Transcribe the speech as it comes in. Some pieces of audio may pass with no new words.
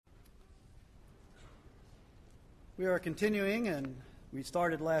We are continuing, and we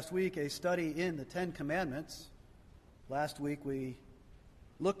started last week a study in the Ten Commandments. Last week we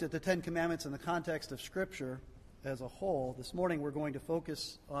looked at the Ten Commandments in the context of Scripture as a whole. This morning we're going to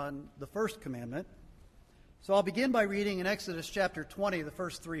focus on the first commandment. So I'll begin by reading in Exodus chapter 20, the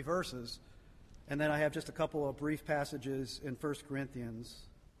first 3 verses, and then I have just a couple of brief passages in 1 Corinthians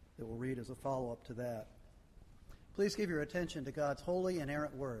that we'll read as a follow-up to that. Please give your attention to God's holy,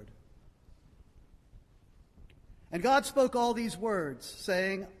 inerrant word. And God spoke all these words,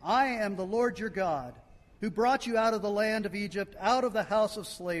 saying, I am the Lord your God, who brought you out of the land of Egypt, out of the house of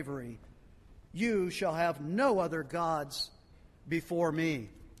slavery. You shall have no other gods before me.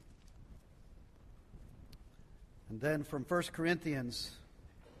 And then from 1 Corinthians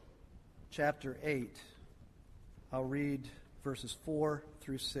chapter 8, I'll read verses 4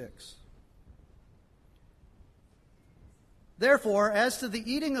 through 6. Therefore, as to the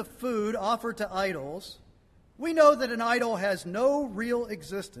eating of food offered to idols, we know that an idol has no real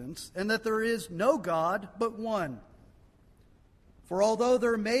existence, and that there is no God but one. For although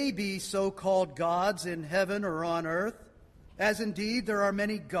there may be so-called gods in heaven or on earth, as indeed there are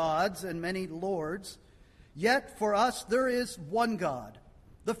many gods and many lords, yet for us there is one God,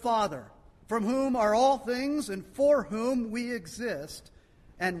 the Father, from whom are all things and for whom we exist,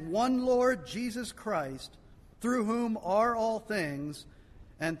 and one Lord, Jesus Christ, through whom are all things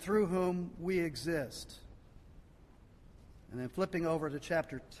and through whom we exist. And then flipping over to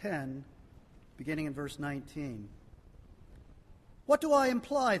chapter 10, beginning in verse 19. What do I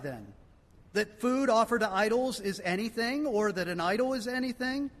imply then? That food offered to idols is anything, or that an idol is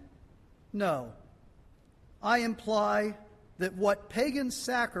anything? No. I imply that what pagans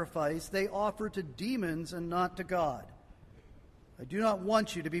sacrifice they offer to demons and not to God. I do not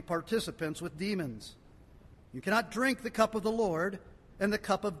want you to be participants with demons. You cannot drink the cup of the Lord and the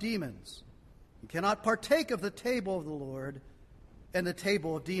cup of demons. You cannot partake of the table of the Lord and the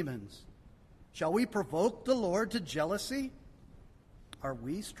table of demons. Shall we provoke the Lord to jealousy? Are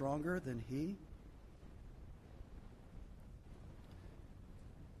we stronger than he?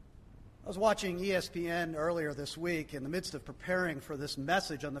 I was watching ESPN earlier this week in the midst of preparing for this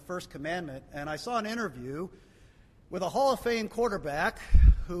message on the first commandment, and I saw an interview with a Hall of Fame quarterback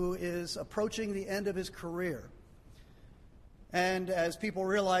who is approaching the end of his career. And as people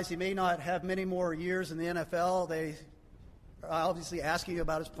realize he may not have many more years in the NFL, they are obviously asking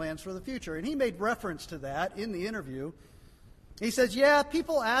about his plans for the future. And he made reference to that in the interview. He says, yeah,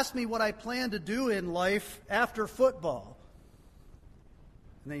 people ask me what I plan to do in life after football.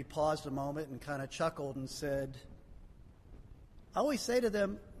 And then he paused a moment and kind of chuckled and said, I always say to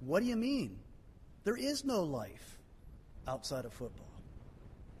them, what do you mean? There is no life outside of football.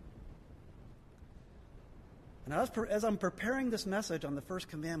 And as I'm preparing this message on the first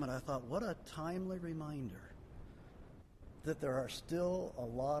commandment, I thought, what a timely reminder that there are still a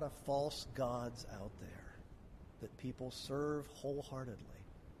lot of false gods out there that people serve wholeheartedly.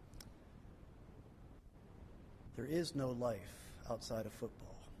 There is no life outside of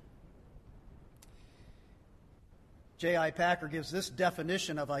football. J.I. Packer gives this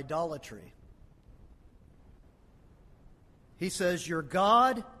definition of idolatry. He says, your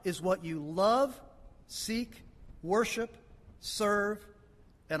God is what you love, seek, worship, serve,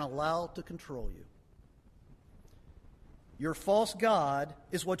 and allow to control you. Your false God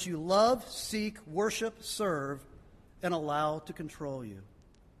is what you love, seek, worship, serve, and allow to control you.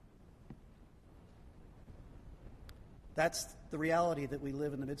 That's the reality that we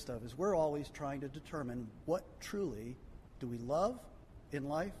live in the midst of, is we're always trying to determine what truly do we love in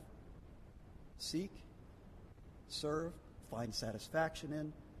life, seek, serve, find satisfaction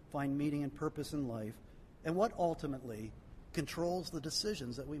in, find meaning and purpose in life, and what ultimately controls the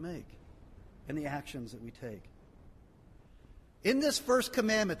decisions that we make and the actions that we take. In this first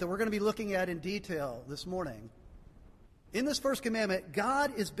commandment that we're going to be looking at in detail this morning, in this first commandment,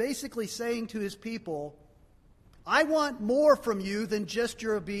 God is basically saying to his people, I want more from you than just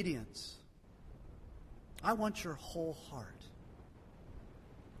your obedience. I want your whole heart.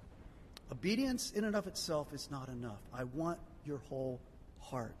 Obedience in and of itself is not enough. I want your whole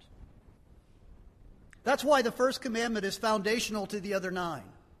heart. That's why the first commandment is foundational to the other 9.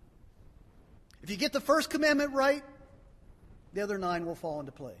 If you get the first commandment right, the other 9 will fall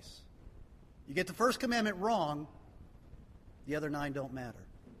into place. You get the first commandment wrong, the other 9 don't matter.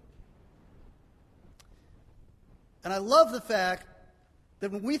 And I love the fact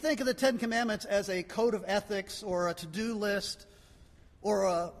that when we think of the Ten Commandments as a code of ethics or a to-do list or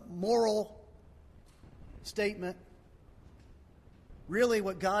a moral statement, really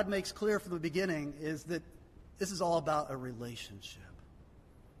what God makes clear from the beginning is that this is all about a relationship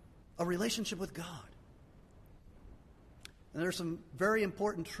with God. And there's some very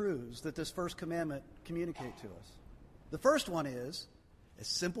important truths that this first commandment communicates to us. The first one is, as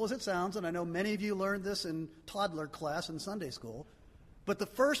simple as it sounds, and I know many of you learned this in toddler class in Sunday school, but the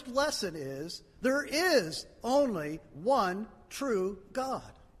first lesson is there is only one true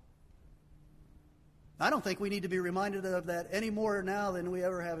God. I don't think we need to be reminded of that any more now than we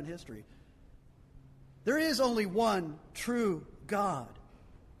ever have in history. There is only one true God.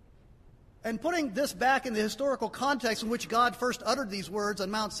 And putting this back in the historical context in which God first uttered these words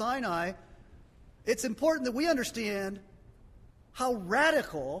on Mount Sinai, it's important that we understand how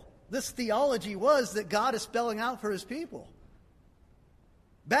radical this theology was that God is spelling out for his people.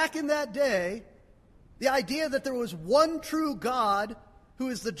 Back in that day, the idea that there was one true God who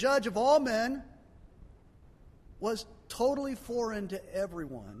is the judge of all men was totally foreign to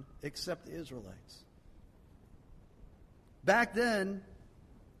everyone except the Israelites. Back then,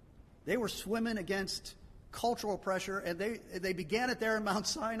 they were swimming against cultural pressure, and they began it there in Mount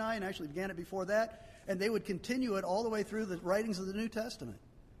Sinai, and actually began it before that, and they would continue it all the way through the writings of the New Testament.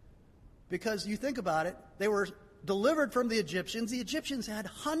 Because you think about it, they were delivered from the Egyptians. The Egyptians had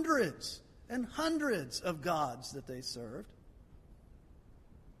hundreds and hundreds of gods that they served.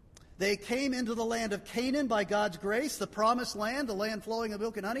 They came into the land of Canaan by God's grace, the promised land, the land flowing with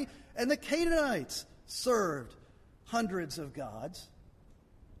milk and honey, and the Canaanites served hundreds of gods.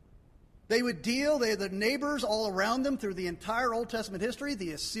 They had the neighbors all around them through the entire Old Testament history,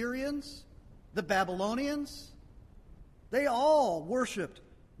 the Assyrians, the Babylonians. They all worshipped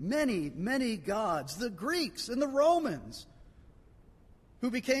many, many gods. The Greeks and the Romans,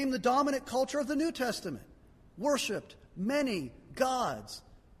 who became the dominant culture of the New Testament, worshipped many gods.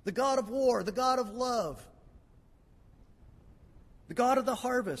 The God of war, the God of love, the God of the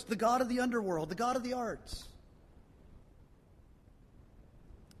harvest, the God of the underworld, the God of the arts.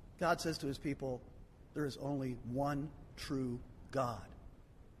 God says to his people, there is only one true God.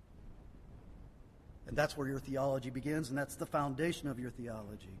 And that's where your theology begins, and that's the foundation of your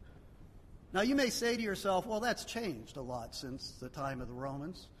theology. Now, you may say to yourself, well, that's changed a lot since the time of the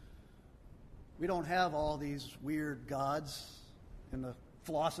Romans. We don't have all these weird gods in the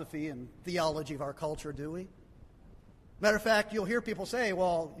philosophy and theology of our culture, do we? Matter of fact, you'll hear people say,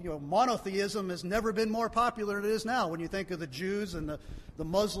 well, monotheism has never been more popular than it is now. When you think of the Jews and the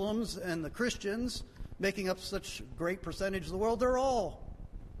Muslims and the Christians making up such a great percentage of the world, they're all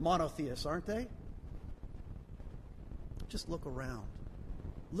monotheists, aren't they? Just look around.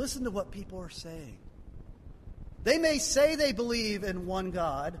 Listen to what people are saying. They may say they believe in one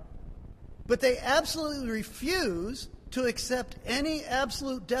God, but they absolutely refuse to accept any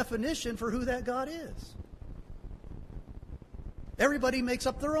absolute definition for who that God is. Everybody makes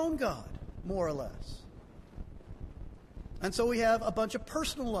up their own God, more or less. And so we have a bunch of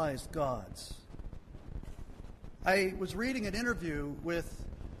personalized gods. I was reading an interview with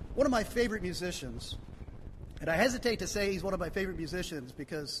one of my favorite musicians, and I hesitate to say he's one of my favorite musicians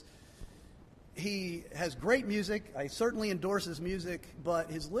because he has great music. I certainly endorse his music,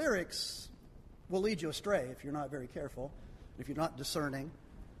 but his lyrics will lead you astray if you're not very careful, if you're not discerning.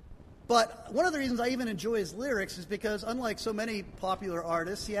 But one of the reasons I even enjoy his lyrics is because, unlike so many popular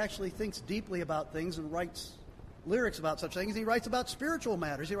artists, he actually thinks deeply about things and writes lyrics about such things. He writes about spiritual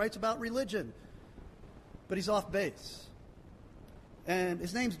matters. He writes about religion. But he's off base. And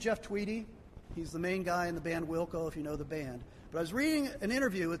his name's Jeff Tweedy. He's the main guy in the band Wilco, if you know the band. But I was reading an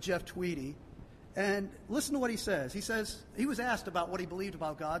interview with Jeff Tweedy, and listen to what he says. He says, he was asked about what he believed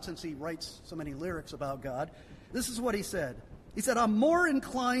about God since he writes so many lyrics about God. This is what he said. He said, I'm more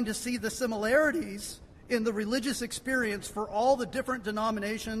inclined to see the similarities in the religious experience for all the different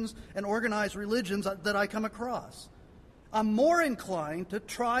denominations and organized religions that I come across. I'm more inclined to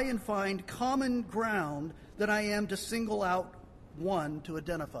try and find common ground than I am to single out one to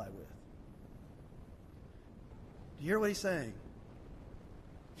identify with. Do you hear what he's saying?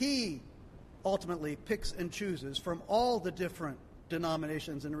 He ultimately picks and chooses from all the different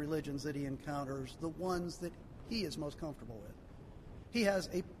denominations and religions that he encounters the ones that he is most comfortable with. He has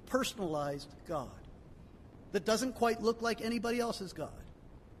a personalized God that doesn't quite look like anybody else's God.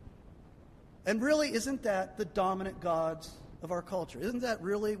 And really, isn't that the dominant gods of our culture? Isn't that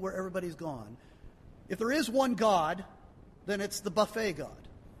really where everybody's gone? If there is one God, then it's the buffet God.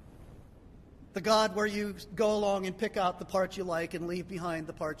 The God where you go along and pick out the parts you like and leave behind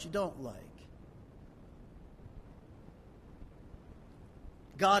the parts you don't like.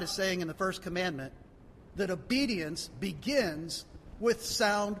 God is saying in the first commandment that obedience begins with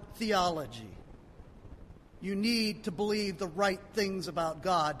sound theology. You need to believe the right things about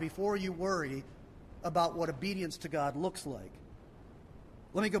God before you worry about what obedience to God looks like.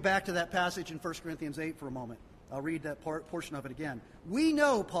 Let me go back to that passage in 1 Corinthians 8 for a moment. I'll read that portion of it again. We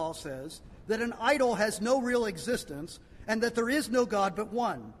know, Paul says, that an idol has no real existence and that there is no God but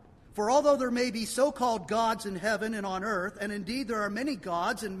one. For although there may be so-called gods in heaven and on earth, and indeed there are many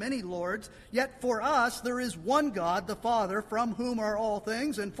gods and many lords, yet for us there is one God, the Father, from whom are all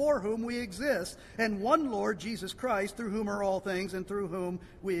things and for whom we exist, and one Lord, Jesus Christ, through whom are all things and through whom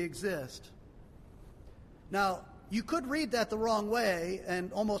we exist. Now, you could read that the wrong way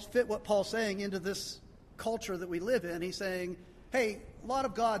and almost fit what Paul's saying into this culture that we live in. He's saying, hey, a lot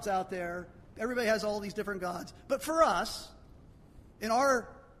of gods out there. Everybody has all these different gods. But for us, in our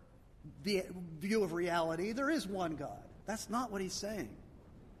view of reality, there is one God. That's not what he's saying.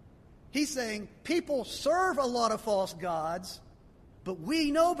 He's saying people serve a lot of false gods, but we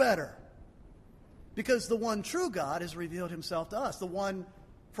know better. Because the one true God has revealed himself to us, the one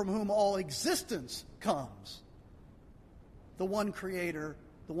from whom all existence comes. The one creator,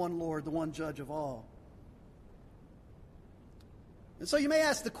 the one Lord, the one judge of all. And so you may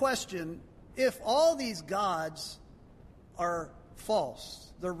ask the question, if all these gods are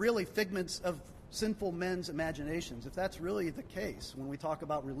false, they're really figments of sinful men's imaginations, if that's really the case when we talk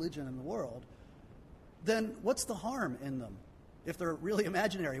about religion in the world, then what's the harm in them if they're really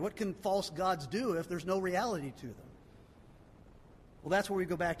imaginary? What can false gods do if there's no reality to them? Well, that's where we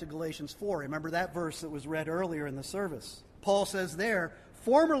go back to Galatians 4. Remember that verse that was read earlier in the service. Paul says there,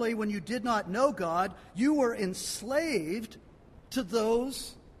 formerly when you did not know God, you were enslaved to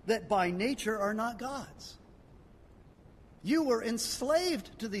those that by nature are not gods. You were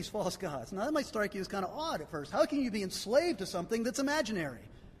enslaved to these false gods. Now, that might strike you as kind of odd at first. How can you be enslaved to something that's imaginary?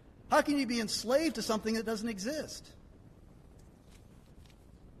 How can you be enslaved to something that doesn't exist?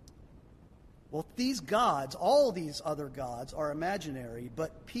 Well, these gods, all these other gods, are imaginary,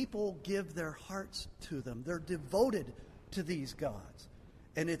 but people give their hearts to them. They're devoted to these gods.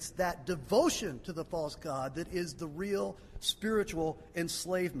 And it's that devotion to the false god that is the real spiritual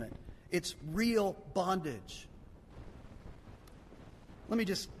enslavement. It's real bondage. Let me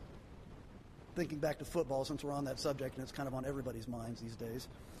just, thinking back to football since we're on that subject, and it's kind of on everybody's minds these days.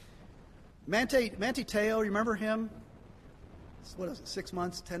 Manti Te'o, remember him? What is it, 6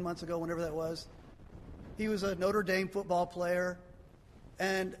 months, 10 months ago, whenever that was? He was a Notre Dame football player.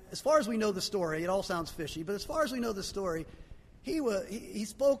 And as far as we know the story, it all sounds fishy, but as far as we know the story, he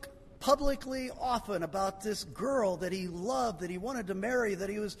spoke publicly often about this girl that he loved, that he wanted to marry, that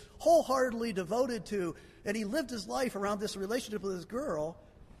he was wholeheartedly devoted to, and he lived his life around this relationship with this girl,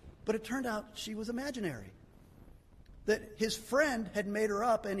 but it turned out she was imaginary. That his friend had made her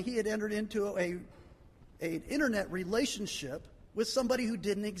up, and he had entered into an internet relationship with somebody who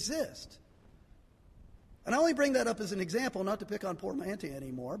didn't exist. And I only bring that up as an example, not to pick on poor Manti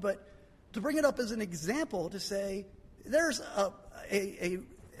anymore, but to bring it up as an example to say there's an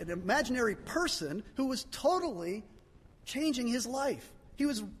imaginary person who was totally changing his life. He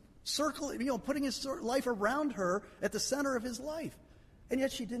was putting his life around her at the center of his life, and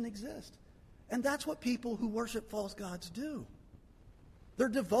yet she didn't exist. And that's what people who worship false gods do. They're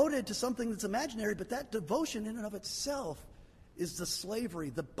devoted to something that's imaginary, but that devotion in and of itself is the slavery,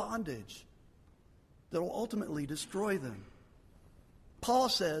 the bondage that will ultimately destroy them. Paul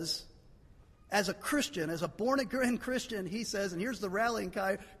says, as a Christian, as a born-again Christian, he says, and here's the rallying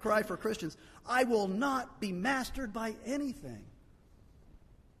cry for Christians, I will not be mastered by anything.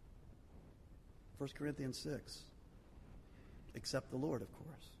 1 Corinthians 6. Except the Lord, of course.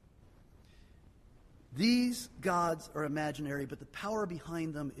 These gods are imaginary, but the power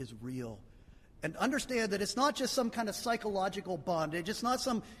behind them is real. And understand that it's not just some kind of psychological bondage. It's not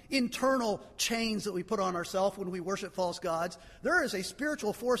some internal chains that we put on ourselves when we worship false gods. There is a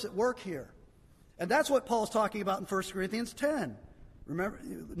spiritual force at work here. And that's what Paul's talking about in 1 Corinthians 10. Remember,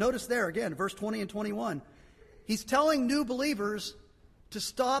 notice there again, verse 20 and 21. He's telling new believers to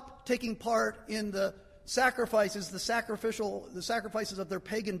stop taking part in the sacrifices, the sacrifices of their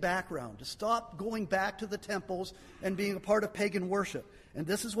pagan background, to stop going back to the temples and being a part of pagan worship. And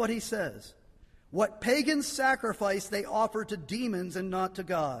this is what he says. What pagans sacrifice, they offer to demons and not to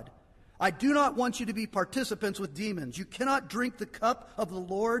God. I do not want you to be participants with demons. You cannot drink the cup of the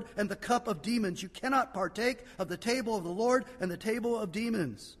Lord and the cup of demons. You cannot partake of the table of the Lord and the table of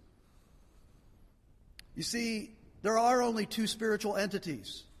demons. You see, there are only two spiritual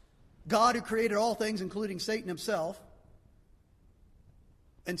entities. God, who created all things, including Satan himself,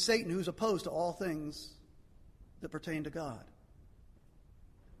 and Satan, who's opposed to all things that pertain to God.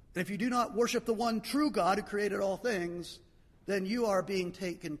 And if you do not worship the one true God who created all things, then you are being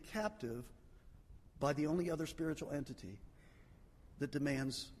taken captive by the only other spiritual entity that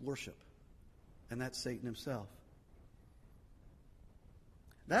demands worship, and that's Satan himself.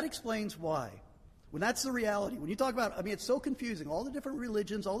 That explains why, when that's the reality, when you talk about, it's so confusing, all the different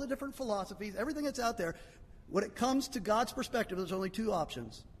religions, all the different philosophies, everything that's out there, when it comes to God's perspective, there's only two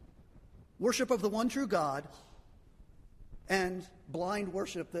options. Worship of the one true God and blind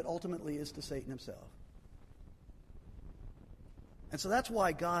worship that ultimately is to Satan himself. And so that's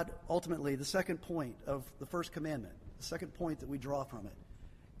why God ultimately, the second point of the first commandment, the second point that we draw from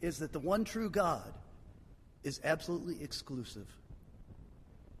it, is that the one true God is absolutely exclusive.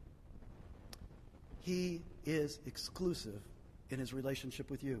 He is exclusive in his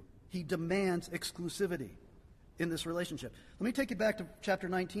relationship with you. He demands exclusivity in this relationship. Let me take you back to chapter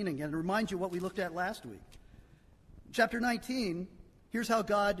 19 again and remind you what we looked at last week. Chapter 19, here's how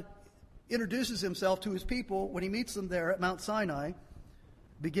God introduces himself to his people when he meets them there at Mount Sinai,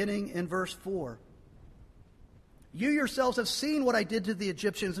 beginning in verse 4. You yourselves have seen what I did to the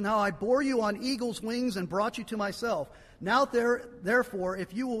Egyptians and how I bore you on eagle's wings and brought you to myself. Now therefore,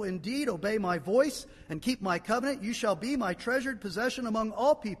 if you will indeed obey my voice and keep my covenant, you shall be my treasured possession among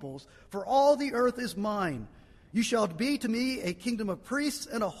all peoples, for all the earth is mine. You shall be to me a kingdom of priests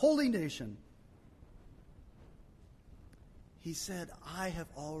and a holy nation. He said, I have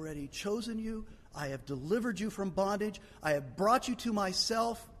already chosen you. I have delivered you from bondage. I have brought you to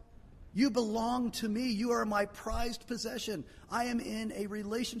myself. You belong to me. You are my prized possession. I am in a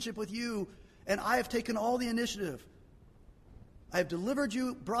relationship with you, and I have taken all the initiative. I have delivered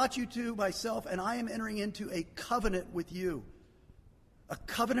you, brought you to myself, and I am entering into a covenant with you. A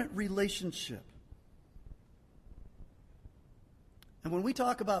covenant relationship. And when we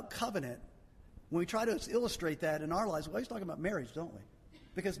talk about covenant, when we try to illustrate that in our lives, we always talk about marriage, don't we?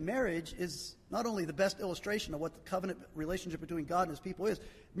 Because marriage is not only the best illustration of what the covenant relationship between God and his people is,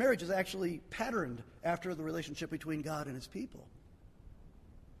 marriage is actually patterned after the relationship between God and his people.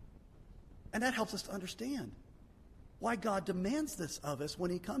 And that helps us to understand why God demands this of us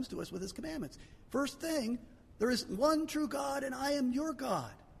when he comes to us with his commandments. First thing, there is one true God, and I am your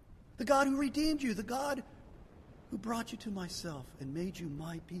God. The God who redeemed you, the God who brought you to myself and made you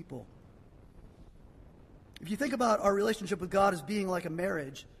my people. If you think about our relationship with God as being like a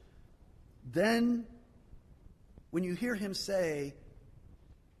marriage, then when you hear him say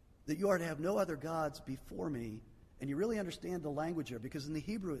that you are to have no other gods before me, and you really understand the language here, because in the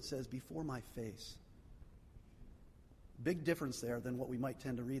Hebrew it says, before my face. Big difference there than what we might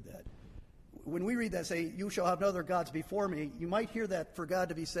tend to read that. When we read that, say, you shall have no other gods before me, you might hear that for God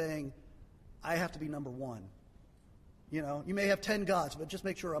to be saying, I have to be number one. You know, you may have 10 gods, but just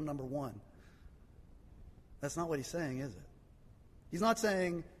make sure I'm number one. That's not what he's saying, is it? He's not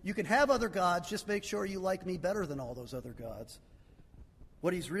saying, you can have other gods, just make sure you like me better than all those other gods.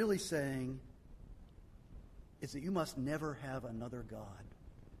 What he's really saying is that you must never have another God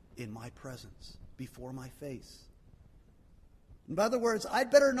in my presence, before my face. In other words,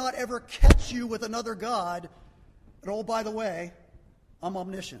 I'd better not ever catch you with another God. And oh, by the way, I'm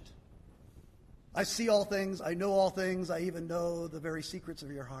omniscient. I see all things, I know all things, I even know the very secrets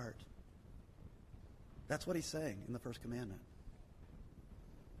of your heart. That's what he's saying in the first commandment.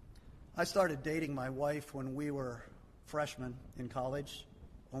 I started dating my wife when we were freshmen in college.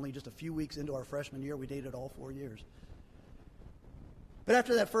 Only just a few weeks into our freshman year, we dated all 4 years. But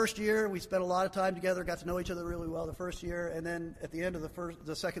after that first year, we spent a lot of time together, got to know each other really well the first year, and then at the end of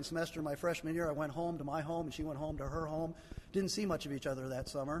the second semester of my freshman year, I went home to my home, and she went home to her home. Didn't see much of each other that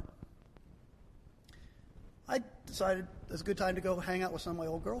summer. I decided it was a good time to go hang out with some of my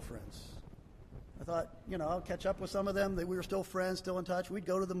old girlfriends. I thought, I'll catch up with some of them. We were still friends, still in touch. We'd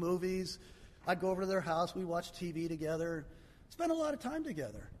go to the movies. I'd go over to their house. We'd watch TV together. Spend a lot of time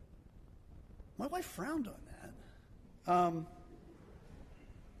together. My wife frowned on that.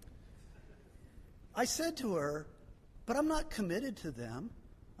 I said to her, but I'm not committed to them.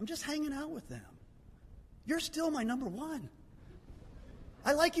 I'm just hanging out with them. You're still my number one.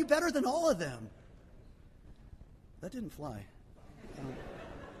 I like you better than all of them. That didn't fly.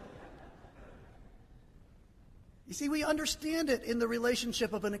 You see, we understand it in the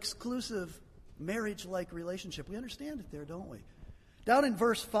relationship of an exclusive marriage-like relationship. We understand it there, don't we? Down in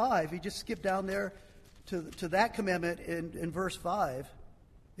verse 5, you just skip down there to that commandment in verse 5.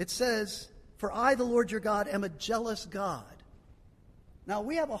 It says, for I, the Lord your God, am a jealous God. Now,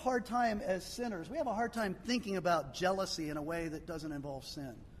 we have a hard time as sinners. We have a hard time thinking about jealousy in a way that doesn't involve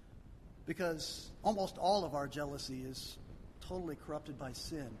sin. Because almost all of our jealousy is totally corrupted by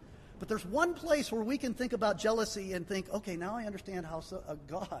sin. But there's one place where we can think about jealousy and think, okay, now I understand how a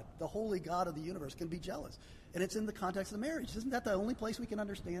God, the holy God of the universe, can be jealous. And it's in the context of marriage. Isn't that the only place we can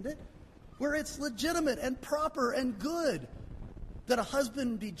understand it? Where it's legitimate and proper and good that a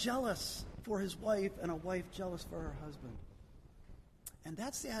husband be jealous for his wife and a wife jealous for her husband. And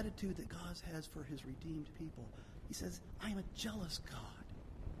that's the attitude that God has for his redeemed people. He says, I am a jealous God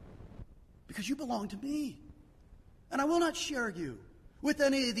because you belong to me. And I will not share you with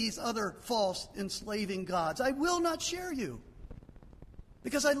any of these other false enslaving gods. I will not share you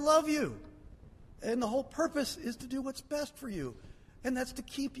because I love you. And the whole purpose is to do what's best for you. And that's to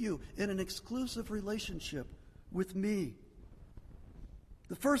keep you in an exclusive relationship with me.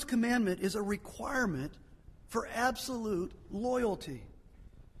 The first commandment is a requirement for absolute loyalty.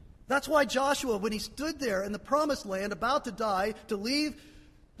 That's why Joshua, when he stood there in the promised land about to die, to leave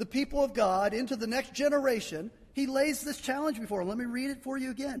the people of God into the next generation, he lays this challenge before him. Let me read it for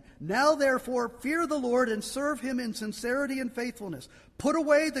you again. Now, therefore, fear the Lord and serve him in sincerity and faithfulness. Put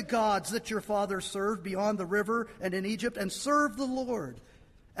away the gods that your fathers served beyond the river and in Egypt, and serve the Lord.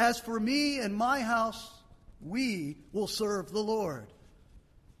 As for me and my house, we will serve the Lord.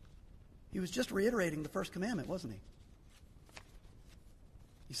 He was just reiterating the first commandment, wasn't he?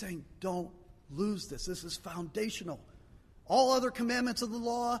 He's saying, don't lose this. This is foundational. All other commandments of the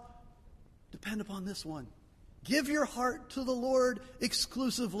law depend upon this one. Give your heart to the Lord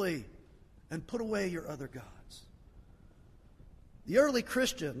exclusively and put away your other gods. The early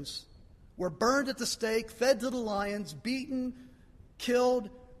Christians were burned at the stake, fed to the lions, beaten, killed.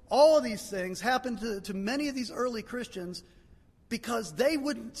 All of these things happened to many of these early Christians because they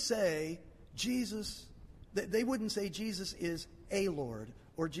wouldn't say Jesus, they wouldn't say Jesus is a Lord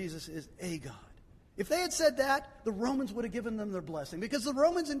or Jesus is a God. If they had said that, the Romans would have given them their blessing because the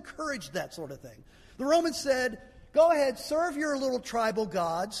Romans encouraged that sort of thing. The Romans said, go ahead, serve your little tribal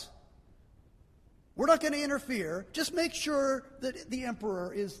gods. We're not going to interfere. Just make sure that the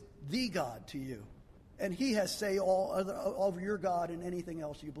emperor is the God to you. And he has say all over your God and anything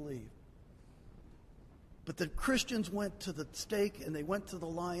else you believe. But the Christians went to the stake and they went to the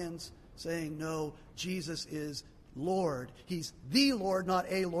lions saying, no, Jesus is Lord. He's the Lord, not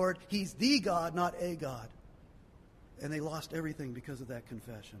a Lord. He's the God, not a God. And they lost everything because of that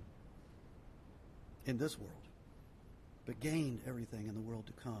confession in this world, but gained everything in the world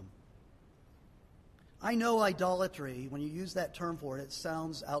to come. I know idolatry, when you use that term for it, it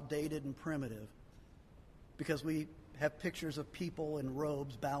sounds outdated and primitive because we have pictures of people in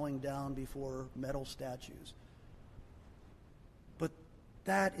robes bowing down before metal statues. But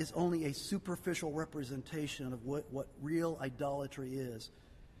that is only a superficial representation of what real idolatry is.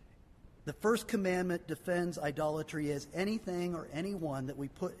 The first commandment defends idolatry as anything or anyone that we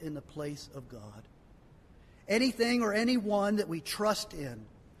put in the place of God. Anything or anyone that we trust in,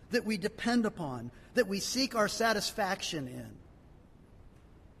 that we depend upon, that we seek our satisfaction in,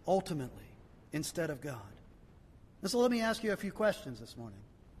 ultimately, instead of God. And so let me ask you a few questions this morning.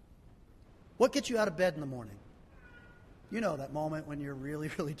 What gets you out of bed in the morning? You know that moment when you're really,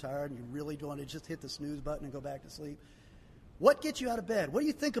 really tired and you really want to just hit the snooze button and go back to sleep. What gets you out of bed? What do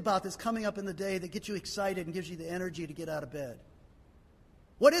you think about that's coming up in the day that gets you excited and gives you the energy to get out of bed?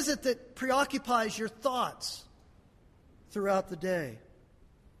 What is it that preoccupies your thoughts throughout the day?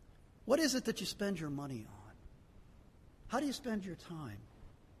 What is it that you spend your money on? How do you spend your time?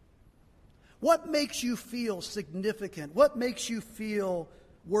 What makes you feel significant? What makes you feel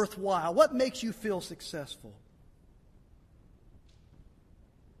worthwhile? What makes you feel successful?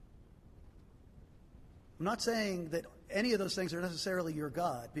 I'm not saying that any of those things are necessarily your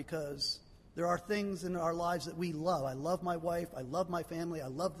God, because there are things in our lives that we love. I love my wife. I love my family. I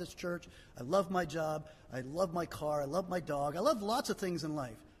love this church. I love my job. I love my car. I love my dog. I love lots of things in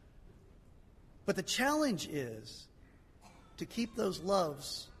life. But the challenge is to keep those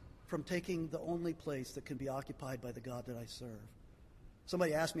loves from taking the only place that can be occupied by the God that I serve.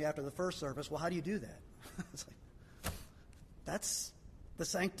 Somebody asked me after the first service, well, how do you do that? It's like, that's the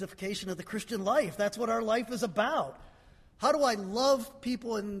sanctification of the Christian life. That's what our life is about. How do I love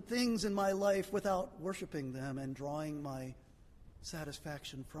people and things in my life without worshiping them and drawing my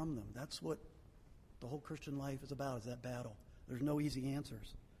satisfaction from them? That's what the whole Christian life is about, is that battle. There's no easy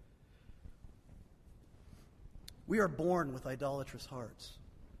answers. We are born with idolatrous hearts.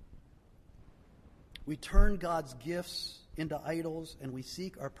 We turn God's gifts into idols, and we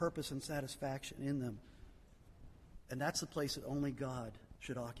seek our purpose and satisfaction in them. And that's the place that only God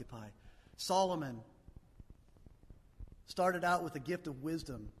should occupy. Solomon started out with a gift of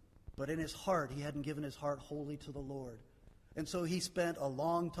wisdom, but in his heart, he hadn't given his heart wholly to the Lord. And so he spent a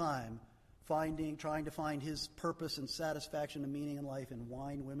long time trying to find his purpose and satisfaction and meaning in life in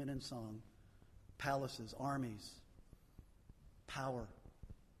wine, women, and song, palaces, armies, power.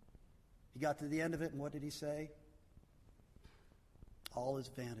 He got to the end of it, and what did he say? All is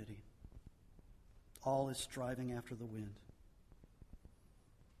vanity. All is striving after the wind.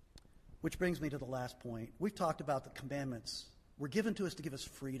 Which brings me to the last point. We've talked about the commandments were given to us to give us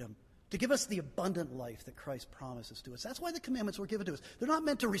freedom, to give us the abundant life that Christ promises to us. That's why the commandments were given to us. They're not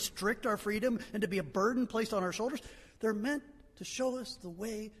meant to restrict our freedom and to be a burden placed on our shoulders. They're meant to show us the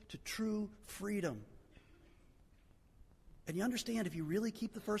way to true freedom. And you understand, if you really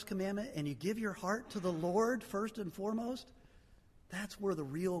keep the first commandment and you give your heart to the Lord first and foremost, that's where the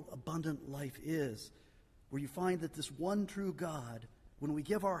real abundant life is, where you find that this one true God, when we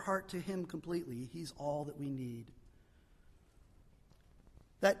give our heart to him completely, he's all that we need.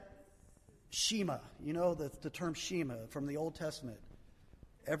 That Shema, you know the term Shema from the Old Testament.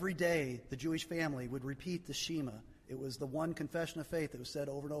 Every day the Jewish family would repeat the Shema. It was the one confession of faith that was said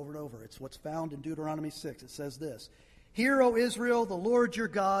over and over and over. It's what's found in Deuteronomy 6. It says this: "Hear, O Israel, the Lord your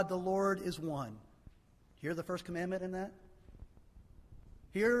God, the Lord is one." Hear the first commandment in that?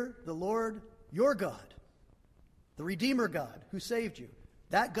 Hear the Lord your God, the Redeemer God who saved you.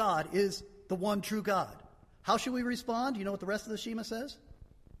 That God is the one true God. How should we respond? You know what the rest of the Shema says?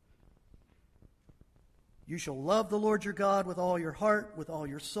 "You shall love the Lord your God with all your heart, with all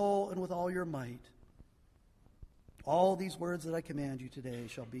your soul, and with all your might. All these words that I command you today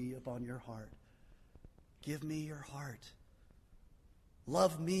shall be upon your heart." Give me your heart.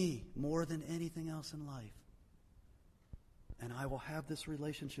 Love me more than anything else in life. And I will have this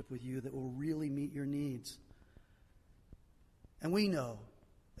relationship with you that will really meet your needs. And we know,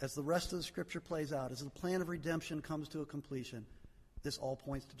 as the rest of the Scripture plays out, as the plan of redemption comes to a completion, this all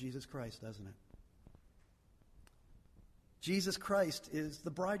points to Jesus Christ, doesn't it? Jesus Christ is the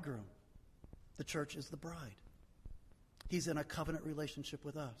bridegroom. The church is the bride. He's in a covenant relationship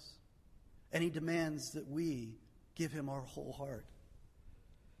with us. And he demands that we give him our whole heart.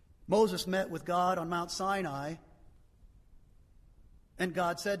 Moses met with God on Mount Sinai, and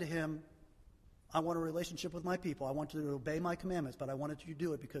God said to him, "I want a relationship with my people. I want you to obey my commandments, but I wanted you to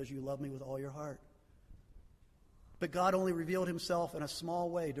do it because you love me with all your heart." But God only revealed himself in a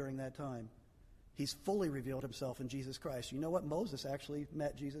small way during that time. He's fully revealed himself in Jesus Christ. You know what? Moses actually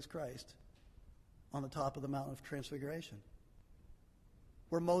met Jesus Christ on the top of the Mountain of Transfiguration,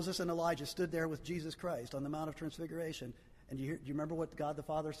 where Moses and Elijah stood there with Jesus Christ on the Mount of Transfiguration. And do you remember what God the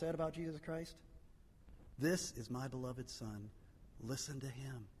Father said about Jesus Christ? "This is my beloved Son. Listen to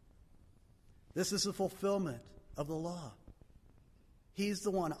him." This is the fulfillment of the law. He's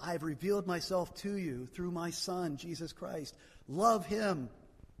the one. "I've revealed myself to you through my Son, Jesus Christ." Love him.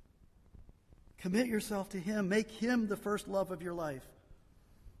 Commit yourself to him. Make him the first love of your life.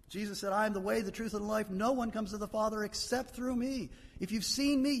 Jesus said, "I am the way, the truth, and the life. No one comes to the Father except through me." If you've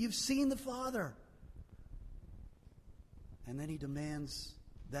seen me, you've seen the Father. And then he demands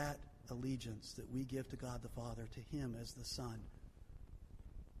that allegiance that we give to God the Father, to him as the Son.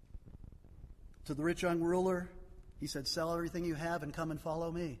 To the rich young ruler, he said, "Sell everything you have and come and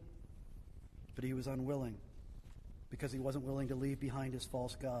follow me." But he was unwilling because he wasn't willing to leave behind his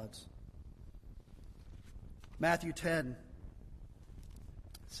false gods. Matthew 10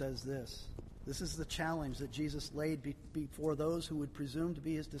 says this. This is the challenge that Jesus laid before those who would presume to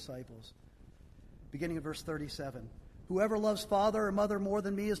be his disciples. Beginning of verse 37. "Whoever loves father or mother more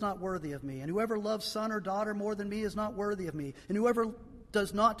than me is not worthy of me. And whoever loves son or daughter more than me is not worthy of me. And whoever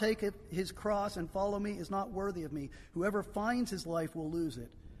does not take his cross and follow me is not worthy of me. Whoever finds his life will lose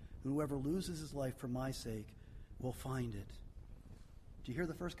it. And whoever loses his life for my sake will find it." Do you hear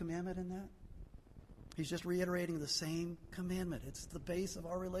the first commandment in that? He's just reiterating the same commandment. It's the base of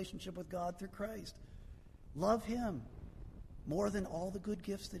our relationship with God through Christ. Love him more than all the good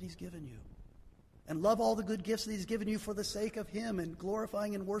gifts that he's given you. And love all the good gifts that he's given you for the sake of him, and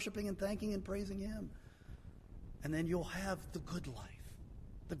glorifying and worshiping and thanking and praising him. And then you'll have the good life,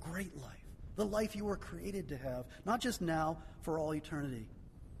 the great life, the life you were created to have, not just now, for all eternity.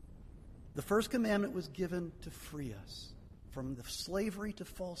 The first commandment was given to free us from the slavery to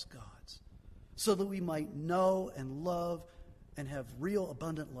false gods, so that we might know and love and have real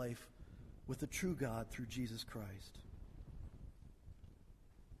abundant life with the true God through Jesus Christ.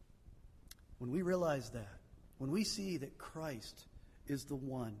 When we realize that, when we see that Christ is the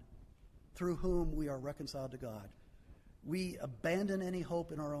one through whom we are reconciled to God, we abandon any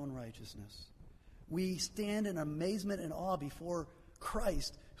hope in our own righteousness. We stand in amazement and awe before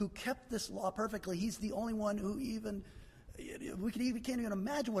Christ, who kept this law perfectly. He's the only one who we can't even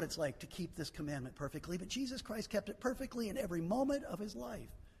imagine what it's like to keep this commandment perfectly, but Jesus Christ kept it perfectly in every moment of his life.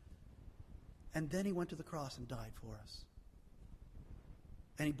 And then he went to the cross and died for us.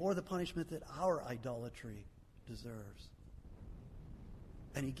 And he bore the punishment that our idolatry deserves.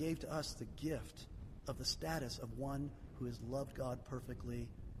 And he gave to us the gift of the status of one who has loved God perfectly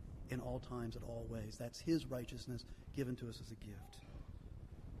in all times, in all ways. That's his righteousness given to us as a gift.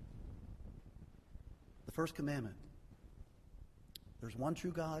 The first commandment There's one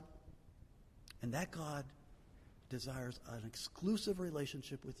true God, and that God desires an exclusive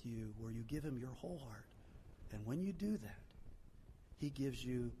relationship with you where you give him your whole heart. And when you do that, he gives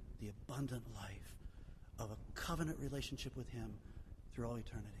you the abundant life of a covenant relationship with him through all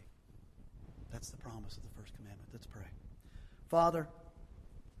eternity. That's the promise of the first commandment. Let's pray. Father,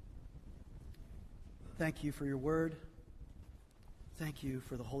 thank you for your word. Thank you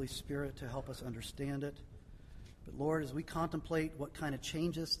for the Holy Spirit to help us understand it. But Lord, as we contemplate what kind of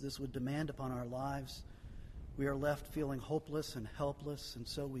changes this would demand upon our lives, we are left feeling hopeless and helpless. And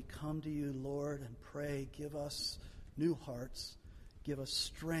so we come to you, Lord, and pray, give us new hearts, give us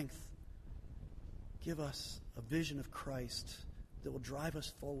strength, give us a vision of Christ that will drive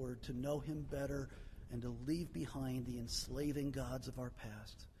us forward to know him better and to leave behind the enslaving gods of our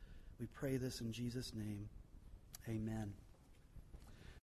past. We pray this in Jesus' name. Amen.